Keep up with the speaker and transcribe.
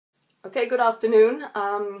Okay, good afternoon.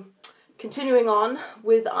 Continuing on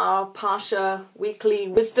with our Parsha weekly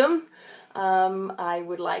wisdom, I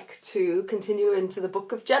would like to continue into the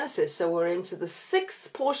book of Genesis. So we're into the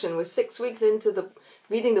sixth portion. We're 6 weeks into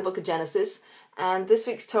reading the book of Genesis, and this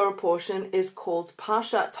week's Torah portion is called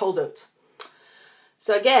Parshat Toldos.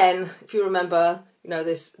 So again, if you remember,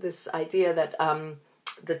 this idea that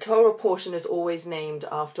the Torah portion is always named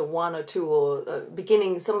after one or two or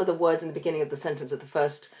beginning some of the words in the beginning of the sentence of the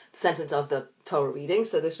first sentence of the Torah reading.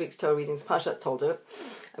 So this week's Torah reading is Parshat Toldos.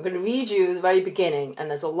 I'm going to read you the very beginning,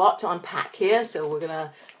 and there's a lot to unpack here, so we're going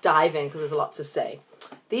to dive in because there's a lot to say.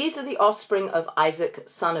 These are the offspring of Isaac,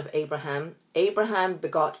 son of Abraham. Abraham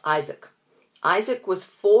begot Isaac. Isaac was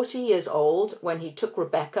 40 years old when he took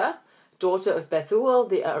Rebekah, daughter of Bethuel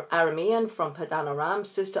the Aramean from Padan Aram,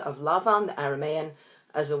 sister of Lavan the Aramean,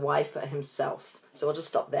 as a wife for himself. So I'll just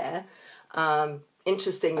stop there.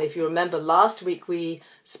 Interestingly, if you remember, last week we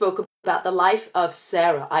spoke about the life of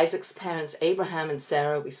Sarah, Isaac's parents, Abraham and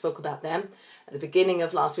Sarah. We spoke about them. At the beginning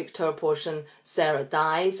of last week's Torah portion, Sarah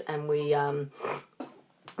dies, and we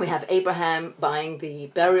have Abraham buying the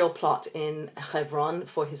burial plot in Hebron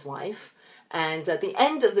for his wife. And at the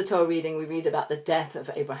end of the Torah reading, we read about the death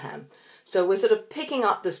of Abraham. So we're sort of picking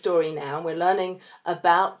up the story now. We're learning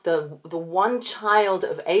about the one child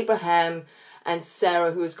of Abraham and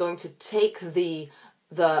Sarah who is going to take the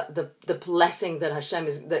blessing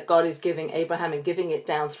that God is giving Abraham and giving it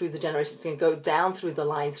down through the generations, and go down through the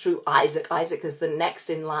line through Isaac. Isaac is the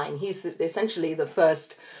next in line. He's essentially the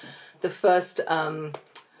first.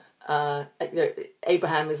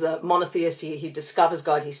 Abraham is a monotheist. He discovers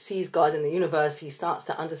God. He sees God in the universe. He starts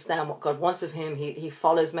to understand what God wants of him. He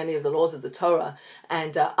follows many of the laws of the Torah,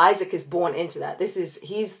 and Isaac is born into that.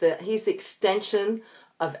 He's the extension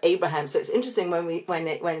of Abraham. So it's interesting when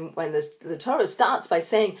the Torah starts by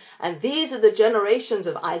saying, and these are the generations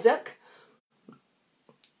of Isaac.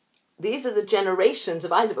 These are the generations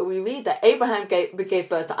of Isaac, but we read that Abraham gave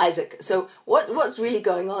birth to Isaac. So what's really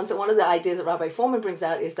going on? So one of the ideas that Rabbi Foreman brings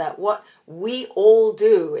out is that what we all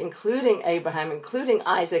do, including Abraham, including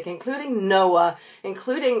Isaac, including Noah,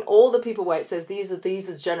 including all the people where it says these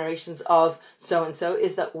are generations of so-and-so,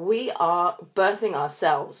 is that we are birthing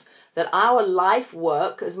ourselves. That our life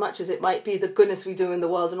work, as much as it might be the goodness we do in the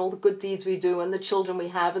world and all the good deeds we do and the children we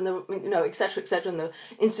have and the, et cetera, and the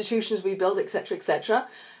institutions we build, et cetera,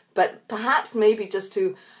 but perhaps maybe just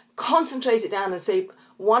to concentrate it down and say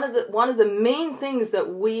one of the main things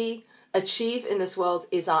that we achieve in this world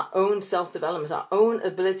is our own self-development, our own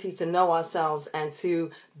ability to know ourselves and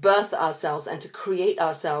to birth ourselves and to create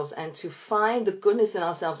ourselves and to find the goodness in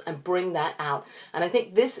ourselves and bring that out. And I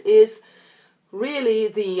think this is really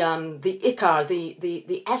the ikar,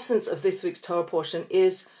 the essence of this week's Torah portion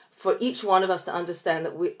is for each one of us to understand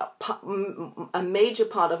that a major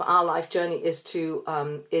part of our life journey is to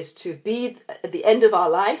be at the end of our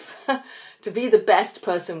life, to be the best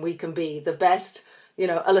person we can be, the best,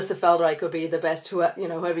 Alyssa Feldreich could be, the best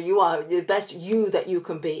whoever you are, the best you that you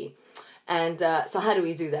can be. And so how do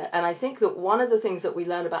we do that? And I think that one of the things that we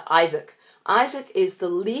learn about Isaac is the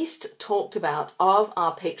least talked about of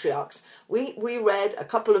our patriarchs. We read a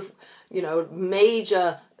couple of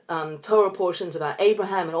major Torah portions about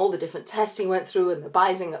Abraham and all the different tests he went through, and the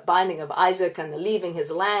binding of Isaac and the leaving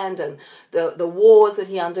his land and the wars that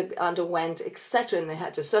he underwent, etc. And they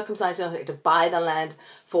had to circumcise him, they had to buy the land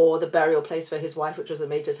for the burial place for his wife, which was a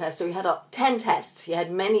major test. So he had 10 tests. He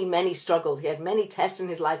had many struggles. He had many tests in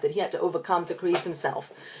his life that he had to overcome to create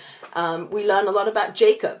himself. We learn a lot about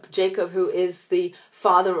Jacob, who is the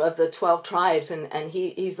father of the 12 tribes, and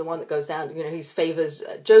he's the one that goes down, he favors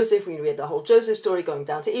Joseph. We read the whole Joseph story going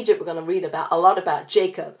down to Egypt. We're going to read a lot about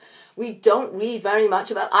Jacob. We don't read very much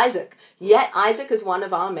about Isaac, yet Isaac is one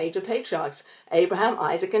of our major patriarchs. Abraham,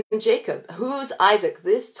 Isaac, and Jacob. Who's Isaac?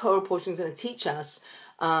 This Torah portion is going to teach us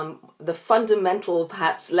the fundamental,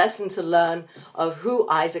 perhaps, lesson to learn of who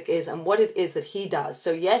Isaac is and what it is that he does.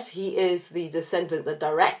 So yes, he is the descendant, the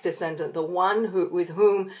direct descendant, the one with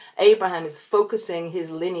whom Abraham is focusing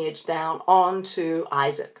his lineage down onto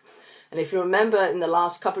Isaac. And if you remember, in the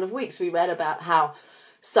last couple of weeks, we read about how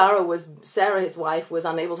Sarah, his wife, was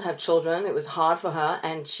unable to have children. It was hard for her,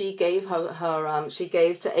 and she gave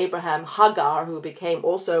to Abraham Hagar, who became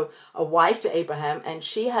also a wife to Abraham, and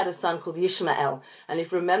she had a son called Ishmael. And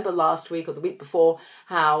if you remember last week or the week before,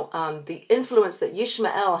 how the influence that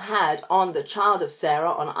Ishmael had on the child of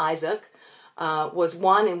Sarah, on Isaac, was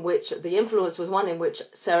one in which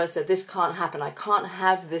Sarah said, this can't happen. I can't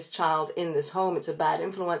have this child in this home. It's a bad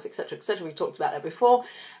influence, etc., etc. We talked about that before.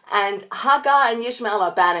 And Hagar and Ishmael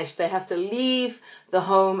are banished. They have to leave the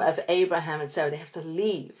home of Abraham and Sarah. They have to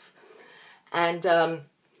leave. And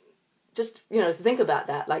just, to think about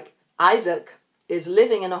that, like Isaac is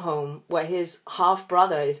living in a home where his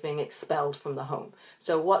half-brother is being expelled from the home.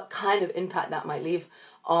 So what kind of impact that might leave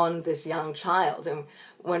on this young child? And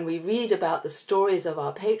when we read about the stories of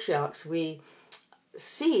our patriarchs, we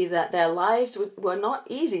see that their lives were not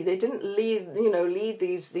easy. They didn't lead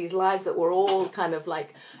these lives that were all kind of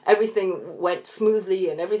like everything went smoothly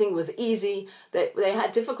and everything was easy. They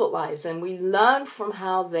had difficult lives, and we learn from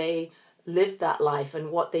how they lived that life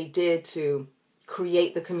and what they did to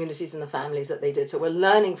create the communities and the families that they did. So we're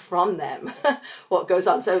learning from them what goes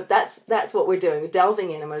on. So that's what we're doing. We're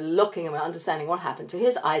delving in and we're looking and we're understanding what happened to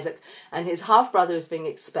his Isaac, and his half-brother is being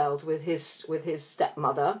expelled with his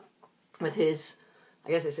stepmother, I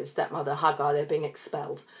guess it's his stepmother Hagar. They're being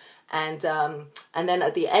expelled. And then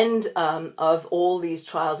at the end of all these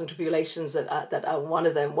trials and tribulations that are one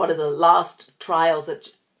of the last trials that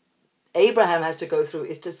Abraham has to go through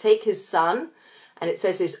is to take his son, and it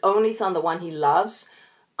says his only son, the one he loves,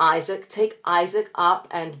 Isaac, take Isaac up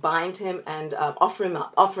and bind him and offer him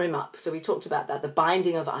up. So we talked about that, the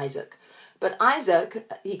binding of Isaac. But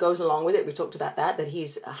Isaac, he goes along with it. We talked about that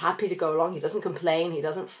he's happy to go along. He doesn't complain. He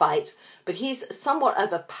doesn't fight. But he's somewhat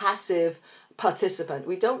of a passive participant.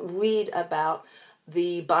 We don't read about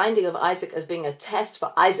the binding of Isaac as being a test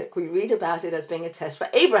for Isaac. We read about it as being a test for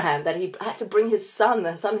Abraham, that he had to bring his son,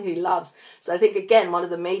 the son he loves. So I think, again, one of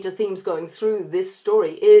the major themes going through this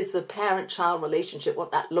story is the parent-child relationship,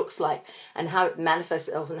 what that looks like and how it manifests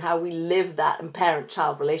itself and how we live that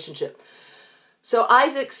parent-child relationship. So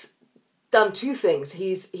Isaac's done two things.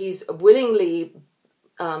 He's willingly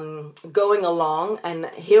going along and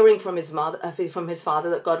hearing from his father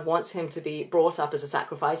that God wants him to be brought up as a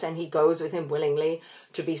sacrifice, and he goes with him willingly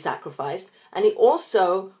to be sacrificed. And he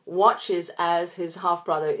also watches as his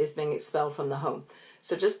half-brother is being expelled from the home.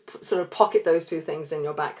 So just sort of pocket those two things in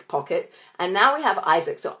your back pocket. And now we have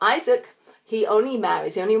Isaac. So Isaac, he only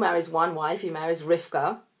marries one wife. He marries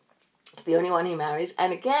Rivkah. It's the only one he marries.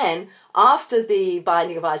 And again, after the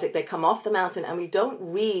binding of Isaac, they come off the mountain, and we don't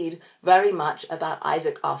read very much about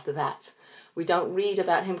Isaac after that. We don't read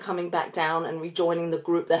about him coming back down and rejoining the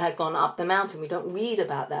group that had gone up the mountain. We don't read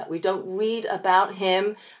about that. We don't read about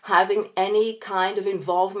him having any kind of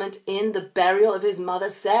involvement in the burial of his mother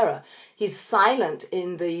Sarah. He's silent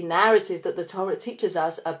in the narrative that the Torah teaches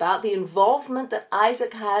us about the involvement that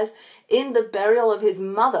Isaac has in the burial of his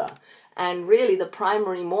mother. And really the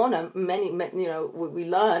primary mourner, we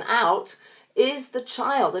learn out, is the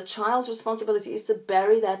child. The child's responsibility is to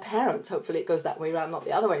bury their parents. Hopefully it goes that way around, not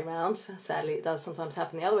the other way around. Sadly, it does sometimes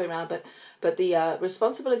happen the other way around. But the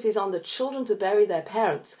responsibility is on the children to bury their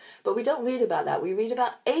parents. But we don't read about that. We read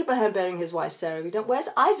about Abraham burying his wife Sarah. Where's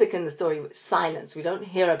Isaac in the story? Silence. We don't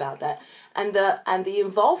hear about that. And the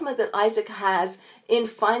involvement that Isaac has in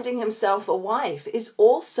finding himself a wife is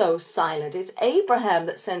also silent. It's Abraham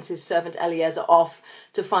that sends his servant Eliezer off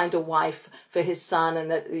to find a wife for his son, and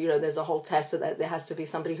that there's a whole test that there has to be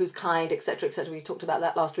somebody who's kind, etc., etc. We talked about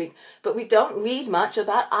that last week. But we don't read much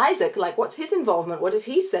about Isaac. Like, what's his involvement? What does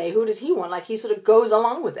he say? Who does he want? Like, he sort of goes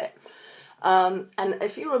along with it. And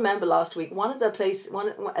if you remember last week, when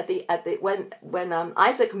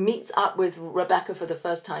Isaac meets up with Rebecca for the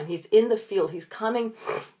first time, he's in the field. He's coming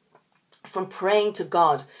from praying to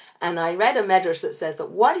God. And I read a medrash that says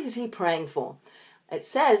that what is he praying for? It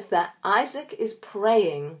says that Isaac is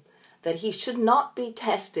praying that he should not be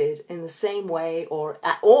tested in the same way, or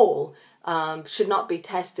at all, should not be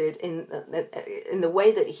tested in the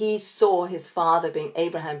way that he saw his father,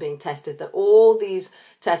 Abraham, being tested. That all these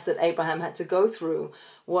tests that Abraham had to go through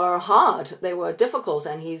were hard, they were difficult,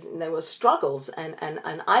 and there were struggles. And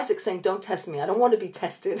Isaac saying, "Don't test me. I don't want to be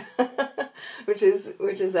tested," which is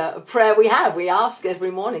a prayer we have. We ask every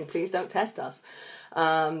morning, "Please don't test us."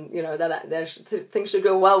 Things should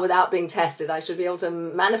go well without being tested. I should be able to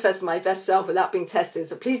manifest my best self without being tested.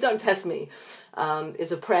 So please don't test me,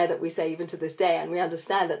 is a prayer that we say even to this day. And we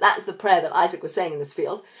understand that that's the prayer that Isaac was saying in this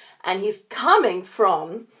field. And he's coming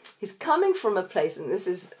from a place, and this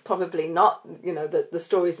is probably not, the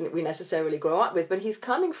stories that we necessarily grow up with, but he's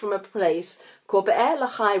coming from a place called Be'er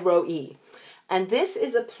Lachai Ro'i. And this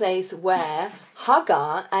is a place where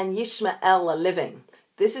Hagar and Yishmael are living.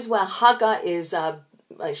 This is where Hagar is,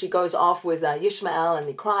 she goes off with Yishmael, and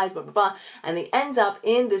he cries, blah, blah, blah, and he ends up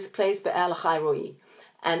in this place, Be'er Lachai Ro'i.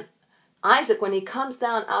 And Isaac, when he comes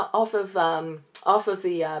down off of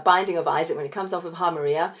the binding of Isaac, when he comes off of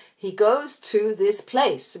Hamoriah, he goes to this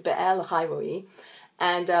place, Be'er Lachai Ro'i,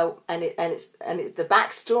 and the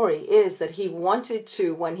backstory is that he wanted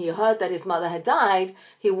to, when he heard that his mother had died,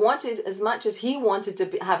 he wanted, as much as he wanted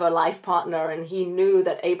to have a life partner, and he knew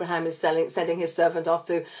that Abraham is sending his servant off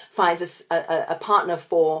to find a partner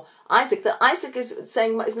for Isaac, that Isaac is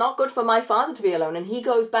saying it's not good for my father to be alone, and he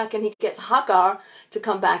goes back and he gets Hagar to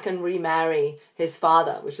come back and remarry his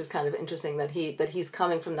father, which is kind of interesting that he's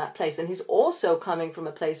coming from that place, and he's also coming from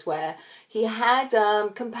a place where he had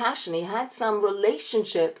compassion, he had some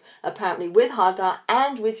relationship apparently with Hagar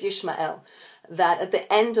and with Ishmael. That at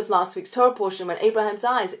the end of last week's Torah portion, when Abraham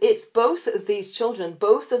dies, it's both of these children,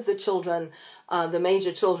 both of the children, the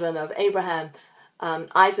major children of Abraham,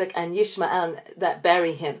 Isaac and Ishmael, that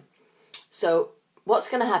bury him. So what's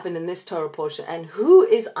going to happen in this Torah portion? And who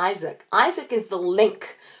is Isaac? Isaac is the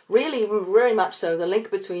link, really, very much so, the link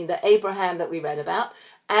between the Abraham that we read about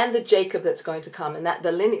and the Jacob that's going to come. And that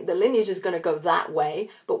the lineage is going to go that way.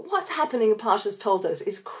 But what's happening in Parshat Toldos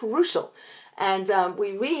is crucial. And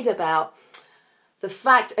we read about the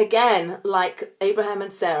fact, again, like Abraham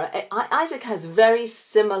and Sarah, Isaac has very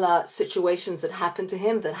similar situations that happen to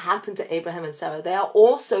him, that happen to Abraham and Sarah. They are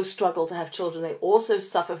also struggle to have children. They also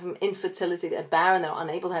suffer from infertility. They're barren. They're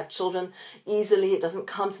unable to have children easily. It doesn't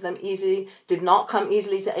come to them easily. Did not come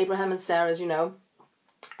easily to Abraham and Sarah, as you know.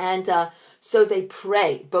 And so they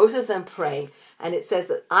pray. Both of them pray. And it says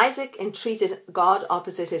that Isaac entreated God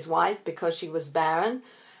opposite his wife because she was barren.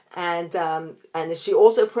 And she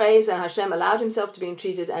also prays, and Hashem allowed himself to be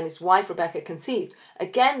entreated, and his wife Rebecca conceived.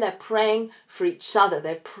 Again, they're praying for each other.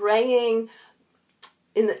 They're praying.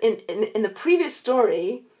 In the previous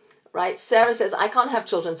story, right? Sarah says, "I can't have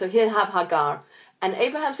children, so here have Hagar." And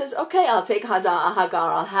Abraham says, "Okay, I'll take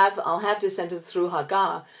Hagar. I'll have descendants through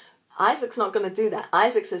Hagar." Isaac's not going to do that.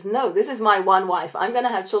 Isaac says, "No, this is my one wife. I'm going to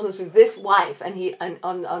have children through this wife." And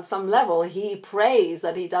on some level, he prays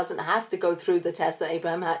that he doesn't have to go through the test that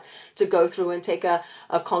Abraham had to go through and take a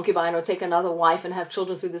concubine or take another wife and have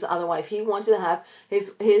children through this other wife. He wanted to have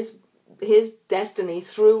his destiny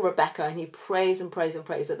through Rebecca, and he prays and prays and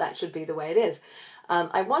prays that should be the way it is.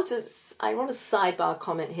 I want to sidebar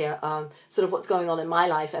comment here, sort of what's going on in my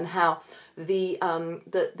life and how the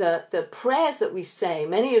prayers that we say,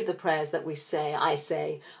 many of the prayers that I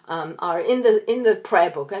say, are in the prayer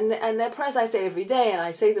book, and they're prayers I say every day, and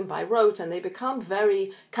I say them by rote, and they become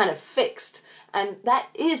very kind of fixed. And that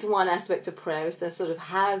is one aspect of prayer, is to sort of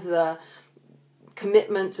have the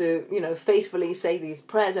commitment to, faithfully say these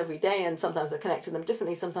prayers every day, and sometimes I connect to them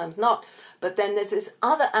differently, sometimes not. But then there's this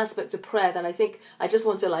other aspect of prayer that I think I just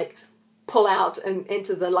want to pull out and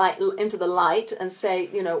into the light and say,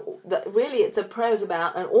 that really it's a prayer is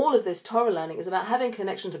about, and all of this Torah learning is about having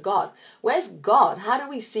connection to God. Where's God? How do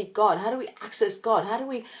we seek God? How do we access God? How do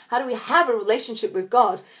we have a relationship with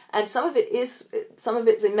God? And some of it's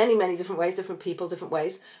in many, many different ways, different people, different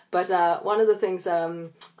ways. But one of the things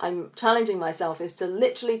I'm challenging myself is to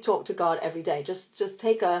literally talk to God every day. Just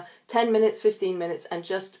take 10 minutes, 15 minutes, and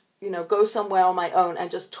just go somewhere on my own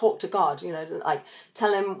and just talk to God,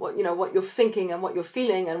 tell him what you're thinking and what you're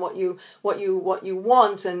feeling and what you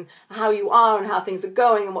want and how you are and how things are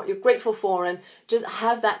going and what you're grateful for, and just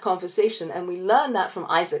have that conversation. And we learn that from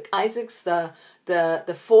Isaac. Isaac's the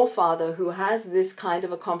forefather who has this kind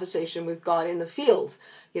of a conversation with God in the field.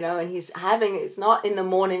 And it's not in the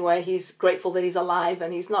morning where he's grateful that he's alive,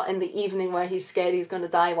 and he's not in the evening where he's scared he's going to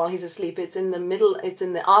die while he's asleep. It's in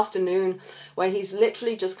the afternoon where he's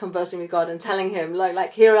literally just conversing with God and telling him,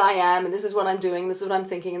 like, here I am, and this is what I'm doing, this is what I'm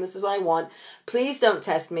thinking, and this is what I want. Please don't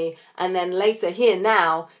test me. And then later, here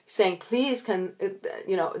now, saying, please, can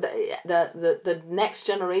the next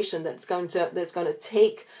generation that's going to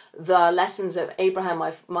take the lessons of Abraham,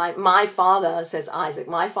 my father, says Isaac,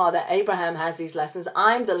 my father Abraham has these lessons.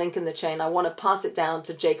 I'm the link in the chain. I want to pass it down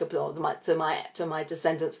to Jacob or to my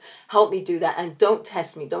descendants. Help me do that, and don't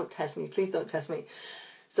test me. Don't test me. Please don't test me.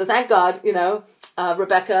 So thank God,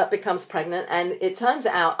 Rebecca becomes pregnant, and it turns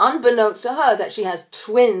out, unbeknownst to her, that she has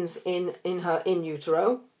twins in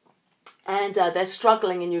utero. And they're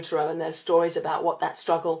struggling in utero, and there's stories about what that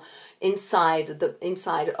struggle inside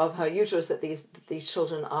of her uterus that these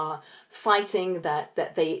children are fighting, that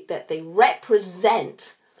they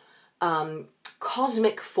represent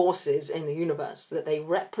cosmic forces in the universe, that they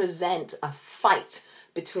represent a fight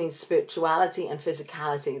between spirituality and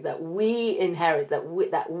physicality that we inherit,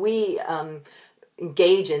 that we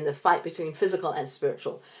engage in, the fight between physical and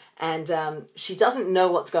spiritual. And she doesn't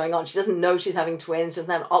know what's going on. She doesn't know she's having twins. She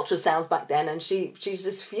doesn't have ultrasounds back then. And she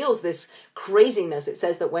just feels this craziness. It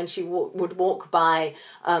says that when she would walk by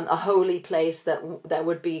a holy place, that there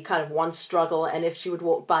would be kind of one struggle. And if she would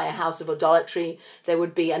walk by a house of idolatry, there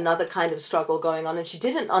would be another kind of struggle going on. And she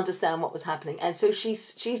didn't understand what was happening. And so she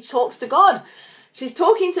talks to God. She's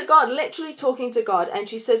talking to God, literally talking to God. And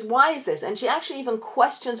she says, why is this? And she actually even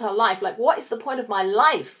questions her life. Like, what is the point of my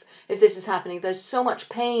life if this is happening. There's so much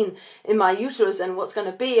pain in my uterus, and what's going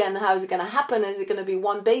to be, and how is it going to happen? Is it going to be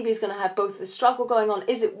one baby is going to have both this struggle going on?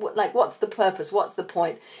 Is it like, what's the purpose? What's the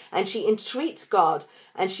point? And she entreats God,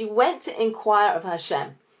 and she went to inquire of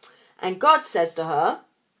Hashem. And God says to her,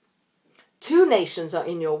 2 nations are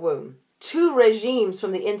in your womb. 2 regimes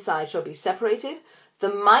from the inside shall be separated. The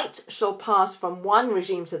might shall pass from one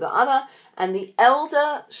regime to the other, and the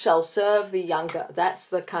elder shall serve the younger. That's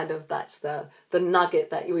the nugget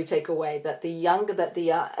that we take away, that the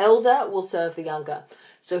elder will serve the younger.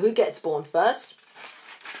 So who gets born first?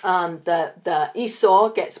 The Esau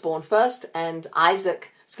gets born first, and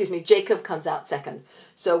Jacob comes out second.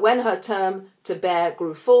 So when her term to bear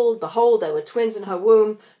grew full, behold, there were twins in her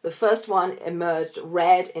womb. The first one emerged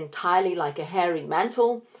red entirely like a hairy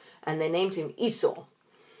mantle, and they named him Esau.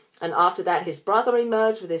 And after that, his brother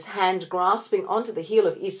emerged with his hand grasping onto the heel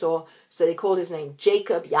of Esau. So they called his name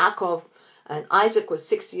Jacob, Yaakov. And Isaac was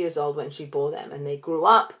 60 years old when she bore them. And they grew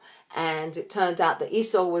up. And it turned out that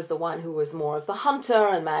Esau was the one who was more of the hunter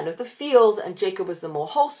and man of the field. And Jacob was the more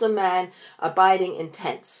wholesome man, abiding in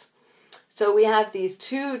tents. So we have these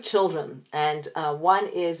 2 children. And one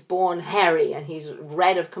is born hairy, and he's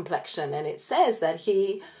red of complexion. And it says that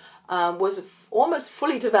he was almost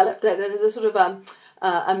fully developed. There's a sort of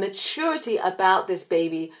a maturity about this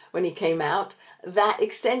baby when he came out that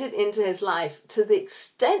extended into his life, to the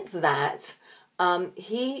extent that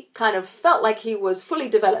he kind of felt like he was fully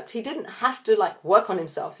developed. He didn't have to like work on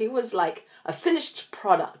himself. He was like a finished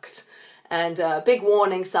product. And a big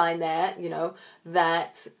warning sign there,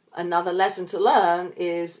 that another lesson to learn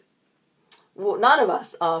is, well, none of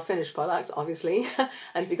us are finished products, obviously.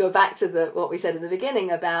 And if you go back to what we said in the beginning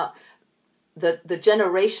about the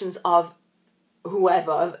generations of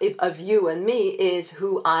whoever, of you and me, is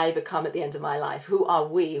who I become at the end of my life. Who are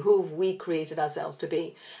we? Who have we created ourselves to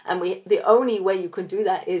be? And the only way you can do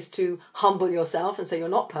that is to humble yourself and say you're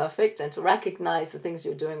not perfect, and to recognize the things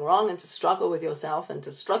you're doing wrong, and to struggle with yourself, and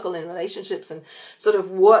to struggle in relationships, and sort of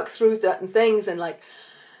work through certain things, and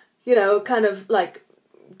kind of like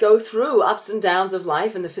go through ups and downs of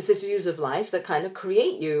life and the vicissitudes of life that kind of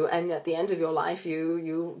create you. And at the end of your life,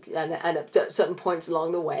 and at certain points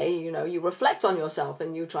along the way, you reflect on yourself,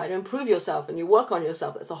 and you try to improve yourself, and you work on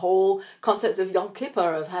yourself. That's the whole concept of Yom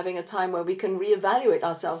Kippur, of having a time where we can reevaluate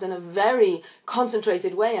ourselves in a very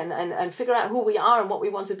concentrated way, and figure out who we are and what we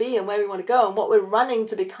want to be and where we want to go and what we're running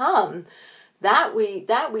to become. That we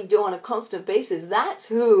do on a constant basis. That's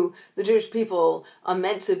who the Jewish people are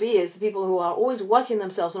meant to be, is the people who are always working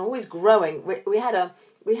themselves and always growing. We had a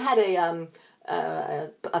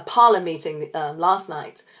parlor meeting last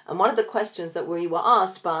night, and one of the questions that we were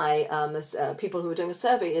asked by people who were doing a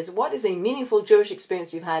survey is, what is a meaningful Jewish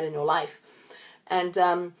experience you've had in your life? And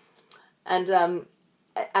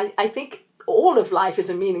I think all of life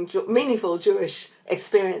is a meaningful Jewish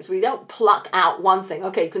experience. We don't pluck out one thing.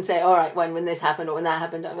 Okay, you can say, all right, when this happened or when that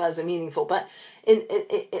happened, that was a meaningful. But in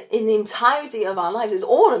the entirety of our lives, it's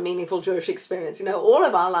all a meaningful Jewish experience. All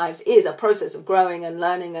of our lives is a process of growing and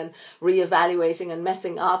learning and reevaluating and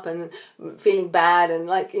messing up and feeling bad and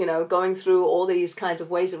going through all these kinds of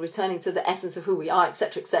ways of returning to the essence of who we are,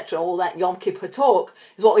 etc., etc. All that Yom Kippur talk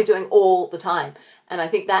is what we're doing all the time. And I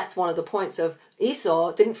think that's one of the points of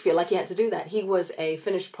Esau. Didn't feel like he had to do that. He was a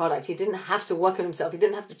finished product. He didn't have to work on himself. He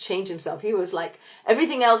didn't have to change himself. He was like,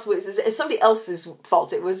 everything else was somebody else's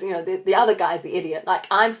fault. It was, the other guy's the idiot. Like,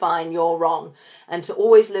 I'm fine, you're wrong. And to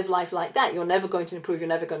always live life like that, you're never going to improve, you're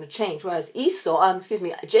never going to change. Whereas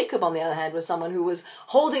Jacob, on the other hand, was someone who was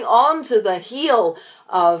holding on to the heel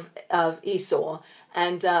of Esau,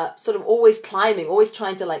 and sort of always climbing, always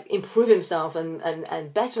trying to improve himself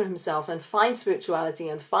and better himself and find spirituality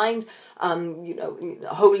and find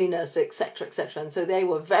holiness, etc., etc. And so they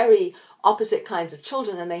were very opposite kinds of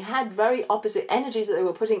children, and they had very opposite energies that they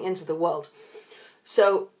were putting into the world.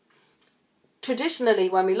 So traditionally,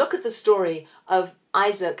 when we look at the story of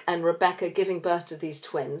Isaac and Rebekah giving birth to these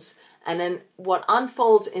twins, and then what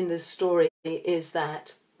unfolds in this story is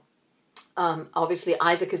that obviously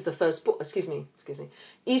Isaac is the firstborn,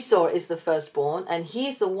 Esau is the firstborn, and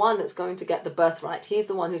he's the one that's going to get the birthright. He's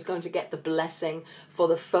the one who's going to get the blessing for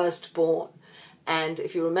the firstborn. And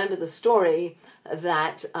if you remember the story,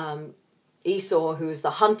 that Esau, who's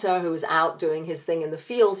the hunter, who is out doing his thing in the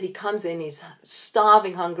field, he comes in, he's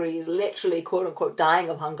starving hungry, he's literally, quote unquote, dying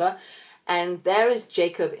of hunger. And there is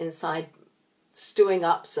Jacob inside stewing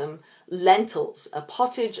up some lentils, a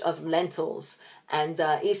pottage of lentils. And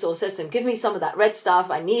Esau says to him, give me some of that red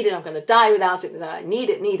stuff. I need it. I'm going to die without it. I need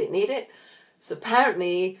it, need it, need it. So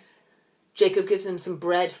apparently Jacob gives him some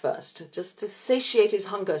bread first, just to satiate his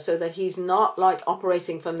hunger, so that he's not like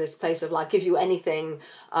operating from this place of like, give you anything,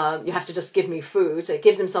 you have to just give me food. So it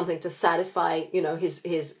gives him something to satisfy, his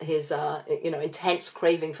intense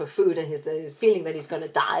craving for food and his feeling that he's going to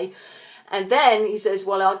die. And then he says,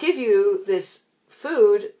 well, I'll give you this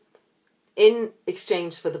food in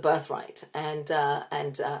exchange for the birthright. And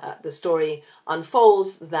the story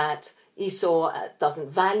unfolds that Esau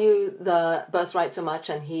doesn't value the birthright so much,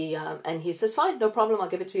 and he says, fine, no problem, I'll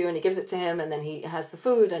give it to you. And he gives it to him, and then he has the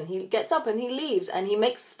food, and he gets up and he leaves, and he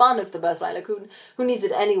makes fun of the birthright, like who needs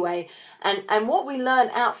it anyway. And what we learn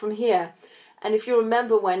out from here, and if you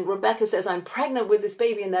remember when Rebecca says, I'm pregnant with this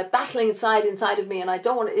baby and they're battling inside of me and I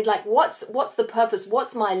don't want it, like, what's the purpose?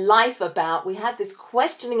 What's my life about? We have this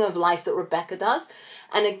questioning of life that Rebecca does.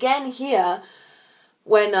 And again here,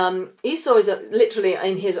 when Esau is literally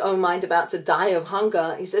in his own mind about to die of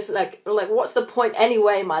hunger, he says, like what's the point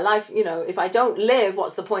anyway? My life, if I don't live,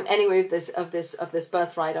 what's the point anyway of this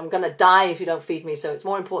birthright? I'm going to die if you don't feed me. So it's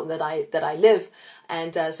more important that I live.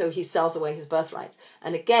 And so he sells away his birthright.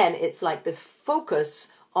 And again, it's like this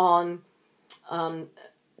focus on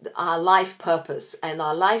our life purpose. And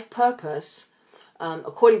our life purpose,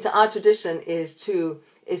 according to our tradition, is to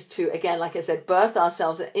again, like I said, birth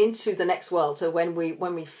ourselves into the next world. So when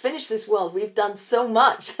we finish this world, we've done so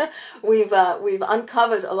much. we've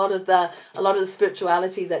uncovered a lot of the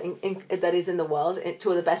spirituality that is in the world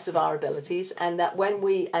to the best of our abilities, and that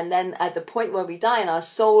then at the point where we die and our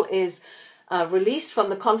soul is released from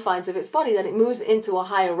the confines of its body, that it moves into a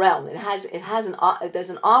higher realm. There's an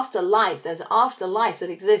afterlife. There's an afterlife that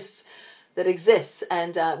exists,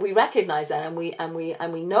 and we recognize that, and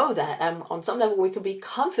we know that, and on some level we can be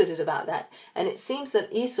comforted about that. And it seems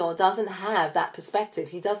that Esau doesn't have that perspective.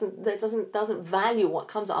 He doesn't value what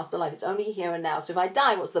comes after life. It's only here and now. So if I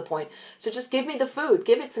die, what's the point? So just give me the food,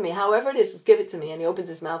 give it to me, however it is, just give it to me. And he opens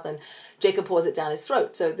his mouth and Jacob pours it down his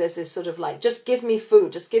throat. So there's this sort of like, just give me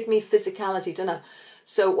food, just give me physicality, don't know.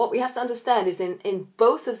 So what we have to understand is in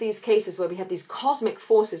both of these cases where we have these cosmic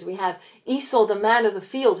forces, we have Esau, the man of the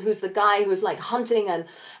field, who's the guy who's like hunting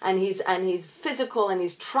and he's physical and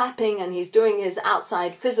he's trapping and he's doing his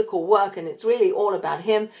outside physical work, and it's really all about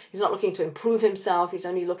him. He's not looking to improve himself. He's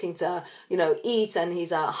only looking to, eat, and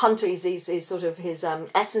he's a hunter. He's sort of his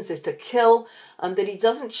essence is to kill, that he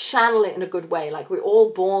doesn't channel it in a good way. Like we're all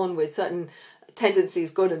born with certain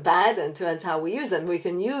tendencies, good and bad, and turns how we use them. We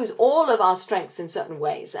can use all of our strengths in certain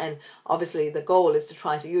ways, and obviously the goal is to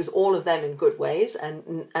try to use all of them in good ways,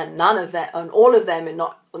 and none of them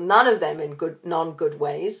in good non-good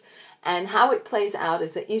ways. And how it plays out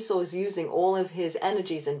is that Esau is using all of his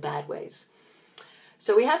energies in bad ways.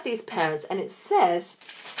 So we have these parents, and it says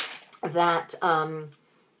that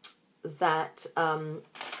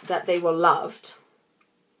that they were loved,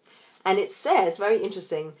 and it says, very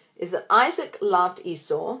interesting, is that Isaac loved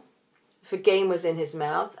Esau, for game was in his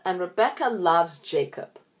mouth, and Rebekah loves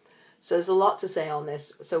Jacob. So there's a lot to say on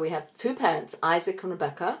this. So we have two parents, Isaac and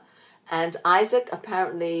Rebekah, and Isaac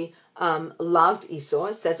apparently loved Esau.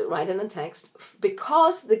 It says it right in the text,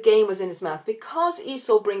 because the game was in his mouth, because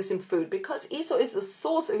Esau brings him food, because Esau is the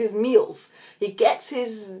source of his meals. He gets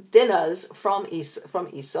his dinners from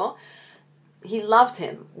Esau. He loved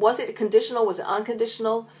him. Was it conditional? Was it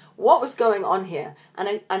unconditional? What was going on here? And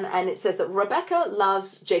it says that Rebekah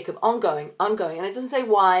loves Jacob ongoing, and it doesn't say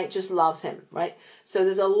why, just loves him, right? So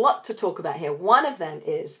there's a lot to talk about here. One of them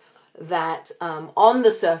is that on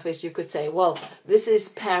the surface you could say, well, this is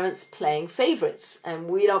parents playing favorites, and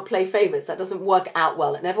we don't play favorites. That doesn't work out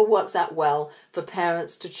well. It never works out well for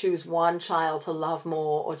parents to choose one child to love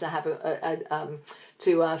more, or to have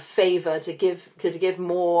favor, to give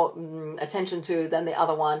more attention to than the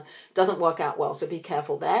other one. Doesn't work out well, so be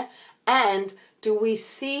careful there. And do we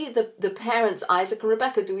see the parents, Isaac and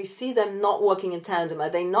Rebekah, do we see them not working in tandem? Are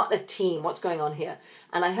they not a team? What's going on here?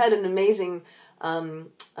 And I heard an amazing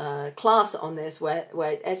class on this where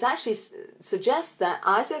it actually suggests that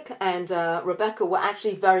Isaac and Rebekah were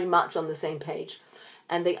actually very much on the same page,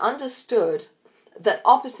 and they understood that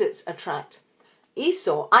opposites attract.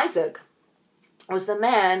 Isaac was the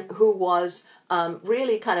man who was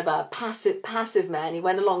really kind of a passive man. He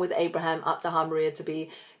went along with Abraham up to Har Moriah to be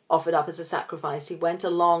offered up as a sacrifice. He went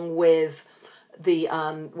along with the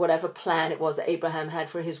whatever plan it was that Abraham had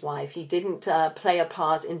for his wife. He didn't play a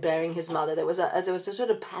part in burying his mother. There was a sort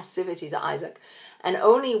of passivity to Isaac, and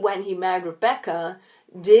only when he married Rebekah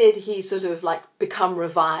did he sort of like become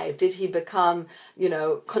revived? Did he become,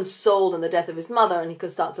 consoled in the death of his mother, and he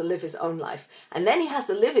could start to live his own life? And then he has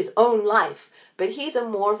to live his own life, but he's a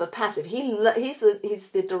more of a passive. He's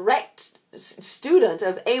the direct student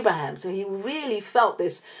of Abraham, so he really felt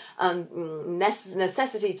this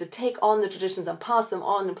necessity to take on the traditions and pass them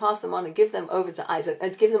on and give them over to Isaac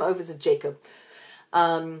and give them over to Jacob,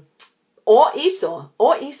 or Esau,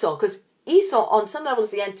 because Esau on some level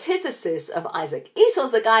is the antithesis of Isaac.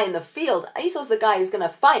 Esau's the guy in the field. Esau's the guy who's going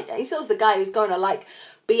to fight. Esau's the guy who's going to like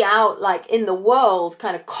be out like in the world,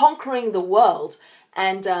 kind of conquering the world.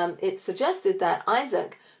 And it's suggested that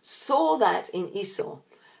Isaac saw that in Esau.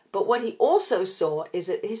 But what he also saw is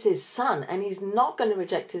that he's his son, and he's not going to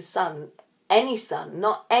reject his son,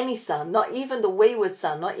 not even the wayward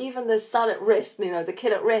son, not even the son at risk, the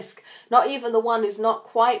kid at risk, not even the one who's not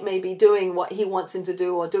quite maybe doing what he wants him to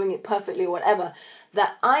do or doing it perfectly or whatever.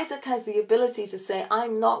 That Isaac has the ability to say,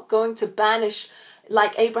 I'm not going to banish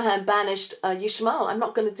like Abraham banished Ishmael. I'm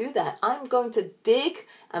not going to do that. I'm going to dig.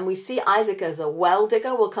 And we see Isaac as a well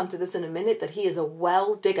digger. We'll come to this in a minute, that he is a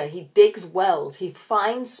well digger. He digs wells. He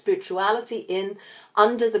finds spirituality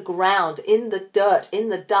under the ground, in the dirt, in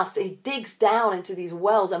the dust. He digs down into these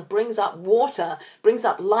wells and brings up water, brings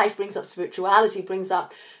up life, brings up spirituality, brings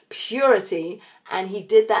up purity. And he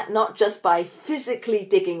did that not just by physically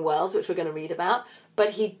digging wells, which we're going to read about,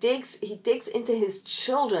 but he digs into his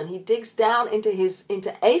children. He digs down into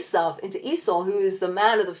Esau, who is the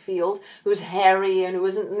man of the field, who's hairy and who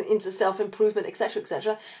isn't into self-improvement, etc.,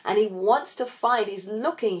 etc. And he wants to find, he's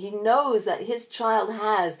looking, he knows that his child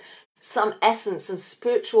has some essence, some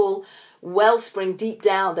spiritual wellspring deep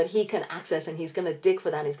down that he can access, and he's going to dig for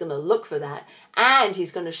that, he's going to look for that, and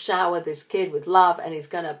he's going to shower this kid with love, and he's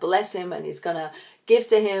going to bless him, and he's going to give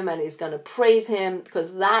to him, and he's going to praise him,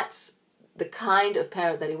 because that's the kind of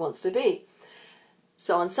parent that he wants to be.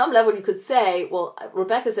 So on some level you could say, well,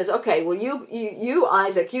 Rebecca says, okay, well, you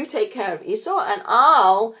Isaac, you take care of Esau and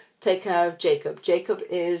I'll take care of Jacob. Jacob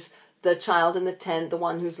is the child in the tent, the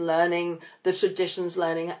one who's learning the traditions,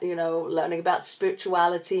 learning about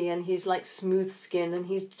spirituality, and he's like smooth skinned and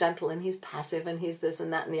he's gentle and he's passive and he's this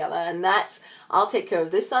and that and the other. And I'll take care of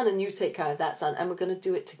this son and you take care of that son, and we're going to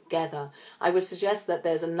do it together. I would suggest that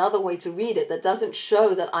there's another way to read it that doesn't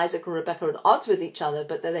show that Isaac and Rebecca are at odds with each other,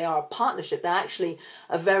 but that they are a partnership. They're actually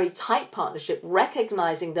a very tight partnership,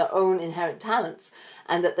 recognizing their own inherent talents.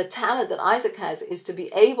 And that the talent that Isaac has is to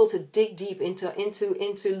be able to dig deep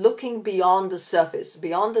into looking beyond the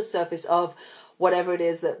surface of whatever it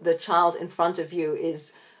is that the child in front of you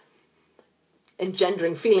is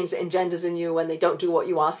engendering, feelings it engenders in you when they don't do what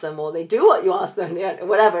you ask them, or they do what you ask them,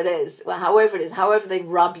 whatever it is, however they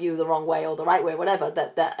rub you the wrong way or the right way, whatever,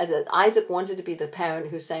 that Isaac wanted to be the parent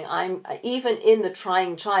who's saying, I'm even in the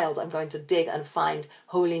trying child, I'm going to dig and find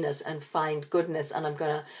holiness and find goodness, and I'm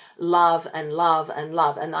going to love and love and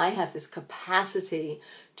love. And I have this capacity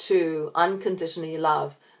to unconditionally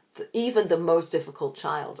love even the most difficult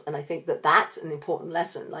child. And I think that that's an important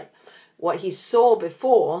lesson. Like what he saw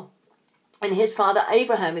before and his father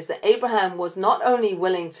Abraham is that Abraham was not only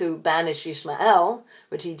willing to banish Ishmael,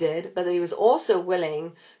 which he did, but he was also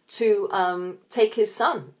willing to take his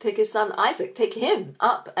son Isaac, take him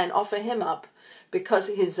up and offer him up, because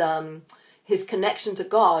his connection to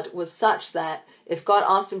God was such that if God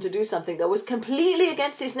asked him to do something that was completely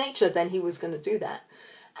against his nature, then he was going to do that.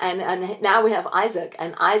 And now we have Isaac,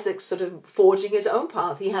 and Isaac's sort of forging his own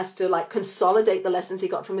path. He has to like consolidate the lessons he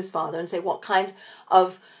got from his father and say, what kind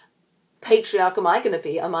of patriarch am I going to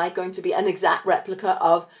be? Am I going to be an exact replica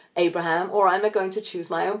of Abraham, or am I going to choose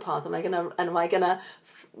my own path? Am I going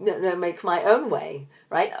to make my own way?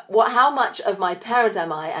 Right? How much of my parent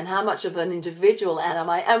am I, and how much of an individual am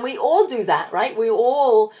I? And we all do that, right? We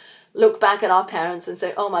all look back at our parents and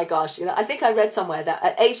say, oh my gosh, I think I read somewhere that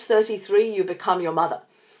at age 33 you become your mother.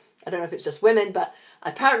 I don't know if it's just women, but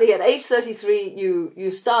apparently at age 33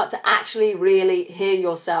 you start to actually really hear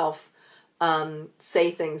yourself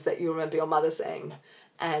say things that you remember your mother saying.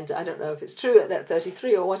 And I don't know if it's true at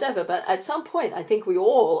 33 or whatever, but at some point I think we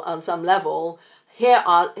all on some level hear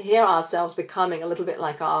ourselves becoming a little bit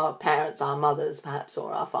like our parents, our mothers perhaps,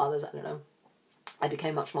 or our fathers. I don't know. I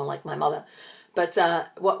became much more like my mother. But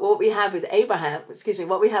what we have with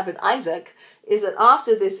what we have with Isaac is that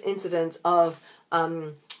after this incident of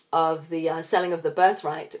the selling of the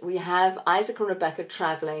birthright, we have Isaac and Rebecca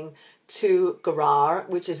traveling to Gerar,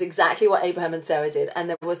 which is exactly what Abraham and Sarah did. And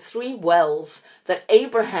there were 3 wells that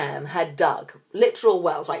Abraham had dug, literal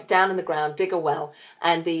wells, right down in the ground, dig a well.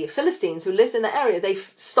 And the Philistines who lived in the area, they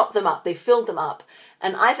stopped them up, they filled them up.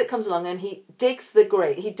 And Isaac comes along and he digs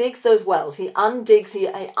he digs those wells, he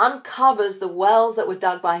uncovers the wells that were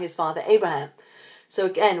dug by his father Abraham. So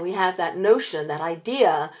again, we have that notion, that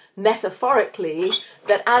idea, metaphorically,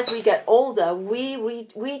 that as we get older,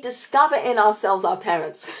 we discover in ourselves our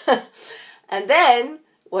parents. And then,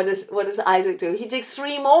 what does Isaac do? He digs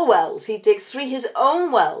 3 more wells. He digs 3 his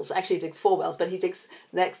own wells. Actually, he digs 4 wells, but he digs,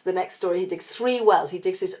 the next story, he digs 3 wells. He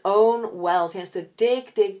digs his own wells. He has to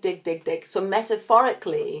dig. So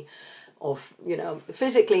metaphorically, or,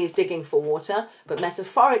 physically he's digging for water, but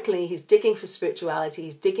metaphorically he's digging for spirituality,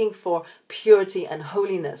 he's digging for purity and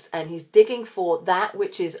holiness, and he's digging for that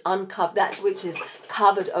which is uncovered, that which is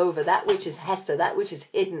covered over, that which is Hester, that which is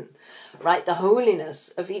hidden, right? The holiness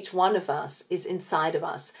of each one of us is inside of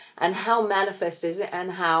us, and how manifest is it,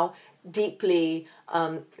 and how deeply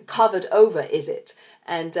covered over is it?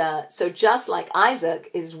 And so just like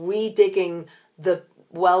Isaac is redigging the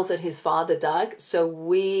wells that his father dug, so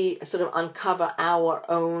we sort of uncover our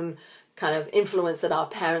own kind of influence that our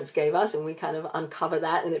parents gave us, and we kind of uncover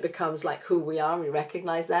that, and it becomes like who we are, and we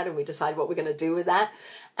recognize that, and we decide what we're going to do with that,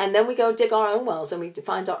 and then we go dig our own wells, and we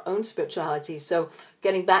find our own spirituality. So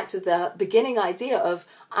getting back to the beginning idea of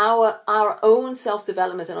our own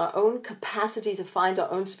self-development and our own capacity to find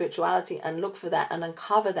our own spirituality and look for that and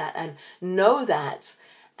uncover that and know that,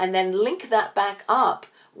 and then link that back up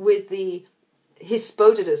with the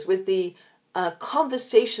hispodidus, with the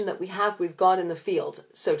conversation that we have with God in the field,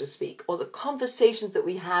 so to speak, or the conversations that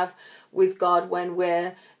we have with God when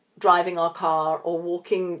we're driving our car or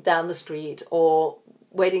walking down the street or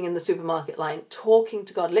waiting in the supermarket line, talking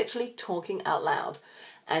to God, literally talking out loud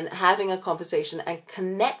and having a conversation and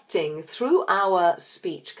connecting through our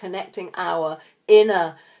speech, connecting our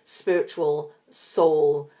inner spiritual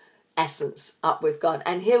soul essence up with God.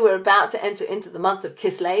 And here we're about to enter into the month of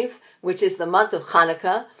Kislev, which is the month of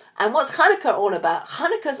Hanukkah. And what's Hanukkah all about?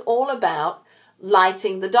 Hanukkah's all about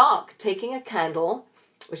lighting the dark, taking a candle,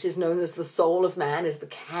 which is known as the soul of man, is the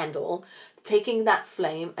candle, taking that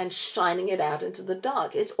flame and shining it out into the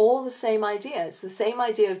dark. It's all the same idea. It's the same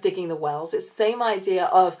idea of digging the wells. It's the same idea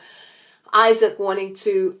of Isaac wanting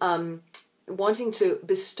to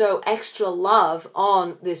bestow extra love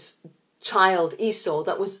on this child Esau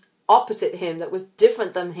that was opposite him, that was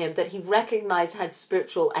different than him, that he recognized had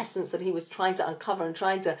spiritual essence, that he was trying to uncover and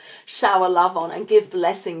trying to shower love on and give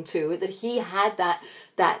blessing to, that he had that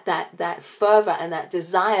fervor and that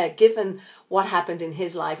desire, given what happened in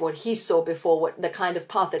his life, what he saw before, what the kind of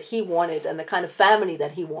path that he wanted and the kind of family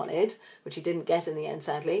that he wanted, which he didn't get in the end,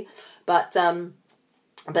 sadly, but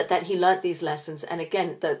that he learnt these lessons. And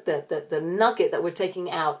again, the nugget that we're taking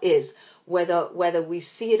out is whether we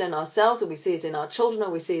see it in ourselves, or we see it in our children,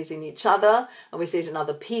 or we see it in each other, and we see it in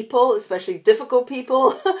other people, especially difficult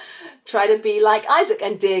people. Try to be like Isaac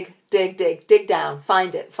and dig down,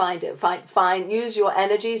 find use your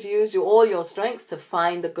energies, all your strengths to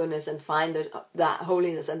find the goodness and find that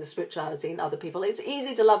holiness and the spirituality in other people. It's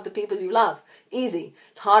easy to love the people you love, easy.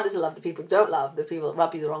 It's harder to love the people you don't love, the people that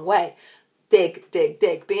rub you the wrong way. Dig,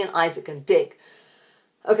 be an Isaac and dig.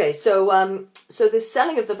 Okay, so this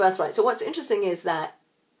selling of the birthright. So what's interesting is that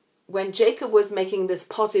when Jacob was making this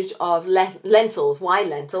pottage of lentils, why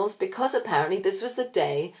lentils? Because apparently this was the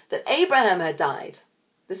day that Abraham had died.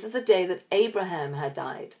 This is the day that Abraham had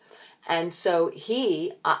died. And so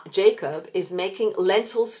Jacob, is making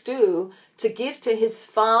lentil stew to give to his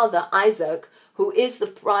father Isaac, who is the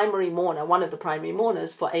primary mourner, one of the primary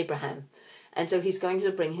mourners for Abraham. And so he's going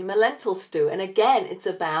to bring him a lentil stew. And again, it's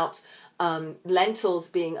about lentils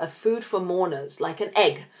being a food for mourners, like an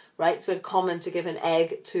egg, right? It's very common to give an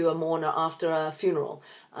egg to a mourner after a funeral.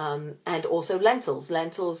 And also lentils.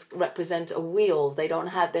 Lentils represent a wheel.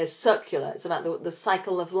 They're circular. It's about the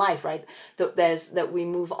cycle of life, right? That we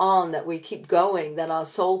move on, that we keep going, that our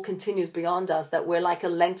soul continues beyond us, that we're like a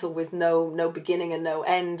lentil with no beginning and no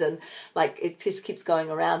end, and like it just keeps going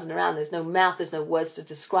around and around. There's no mouth, there's no words to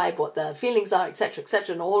describe what the feelings are, etc.,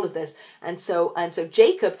 and all of this. And so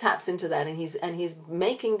Jacob taps into that, and he's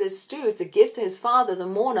making this stew to give to his father, the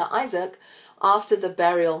mourner Isaac, after the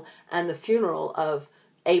burial and the funeral of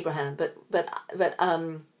Abraham. But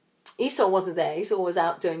Esau wasn't there. Esau was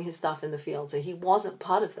out doing his stuff in the field, so he wasn't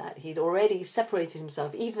part of that. He'd already separated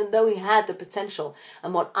himself, even though he had the potential.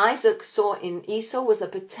 And what Isaac saw in Esau was the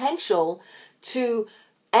potential to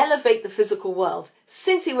elevate the physical world.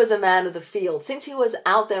 Since he was a man of the field, since he was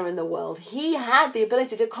out there in the world, he had the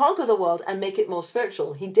ability to conquer the world and make it more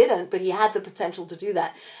spiritual. He didn't, but he had the potential to do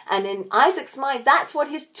that. And in Isaac's mind, that's what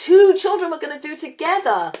his two children were going to do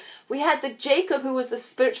together. We had the Jacob, who was the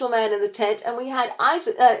spiritual man in the tent, and we had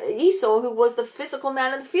Esau, who was the physical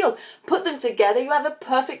man in the field. Put them together, you have a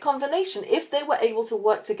perfect combination. If they were able to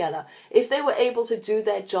work together, if they were able to do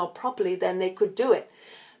their job properly, then they could do it.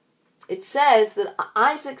 It says that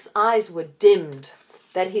Isaac's eyes were dimmed.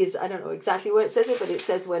 That he's, I don't know exactly where it says it, but it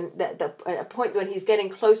says when at a point when he's getting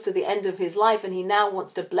close to the end of his life and he now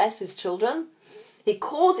wants to bless his children, he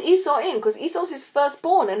calls Esau in because Esau's his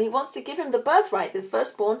firstborn and he wants to give him the birthright, the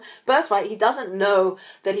firstborn birthright. He doesn't know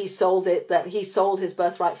that he sold it, that he sold his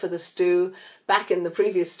birthright for the stew back in the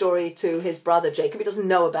previous story to his brother Jacob. He doesn't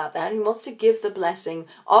know about that. He wants to give the blessing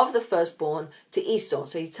of the firstborn to Esau.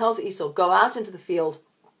 So he tells Esau, go out into the field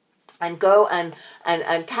and go and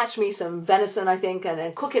catch me some venison, I think, and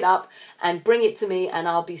then cook it up and bring it to me, and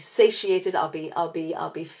I'll be satiated. I'll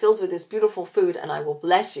be filled with this beautiful food, and I will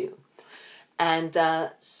bless you. And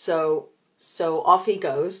so off he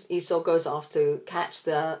goes. Esau goes off to catch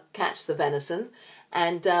the venison,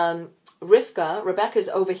 and Rebecca's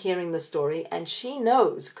overhearing the story, and she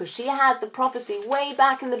knows because she had the prophecy way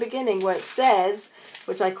back in the beginning where it says,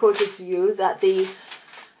 which I quoted to you, that the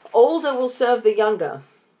older will serve the younger.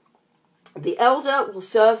 The elder will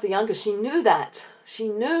serve the younger. She knew that. She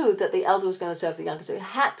knew that the elder was going to serve the younger. So it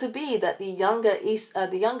had to be that the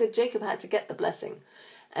younger Jacob had to get the blessing.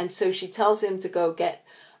 And so she tells him to go get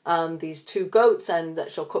these 2 goats and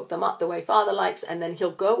that she'll cook them up the way father likes. And then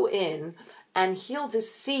he'll go in and he'll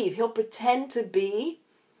deceive. He'll pretend to be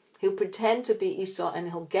Esau and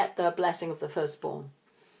he'll get the blessing of the firstborn.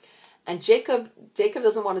 And Jacob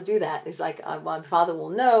doesn't want to do that. He's like, my father will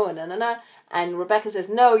know, and Rebecca says,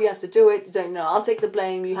 no, you have to do it. I'll take the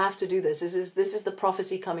blame. You have to do this. This is the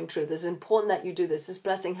prophecy coming true. This is important that you do this. This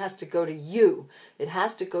blessing has to go to you. It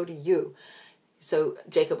has to go to you. So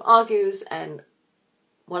Jacob argues, and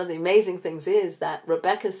one of the amazing things is that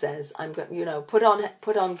Rebecca says, I'm going, put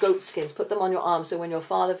on goat skins, put them on your arms, so when your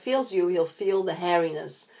father feels you, he'll feel the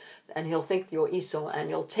hairiness. And he'll think you're Esau, and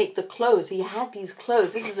you'll take the clothes. He had these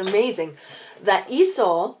clothes. This is amazing. That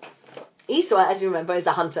Esau, as you remember, is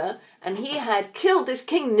a hunter, and he had killed this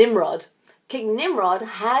King Nimrod. King Nimrod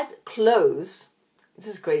had clothes. This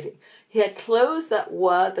is crazy. He had clothes that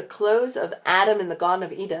were the clothes of Adam in the Garden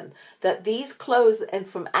of Eden. That these clothes, and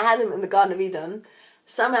from Adam in the Garden of Eden,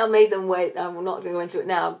 somehow made them wait. I'm not going to go into it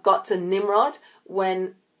now. Got to Nimrod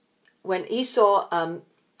when Esau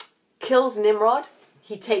kills Nimrod.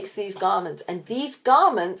 He takes these garments, and these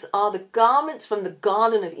garments are the garments from the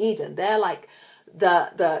Garden of Eden. They're like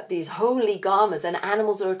these holy garments, and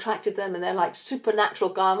animals are attracted to them, and they're like supernatural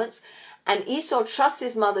garments. And Esau trusts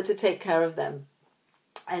his mother to take care of them,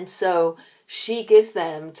 and so she gives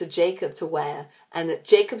them to Jacob to wear, and that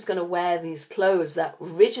Jacob's going to wear these clothes that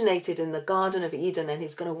originated in the Garden of Eden, and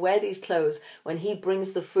he's going to wear these clothes when he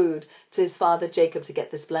brings the food to his father Jacob to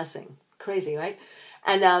get this blessing. Crazy, right?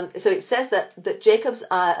 And so it says that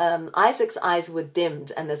Isaac's eyes were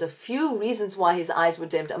dimmed, and there's a few reasons why his eyes were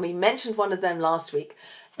dimmed, and we mentioned one of them last week.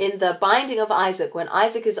 In the binding of Isaac, when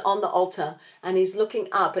Isaac is on the altar and he's looking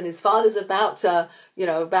up, and his father's about to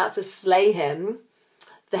slay him,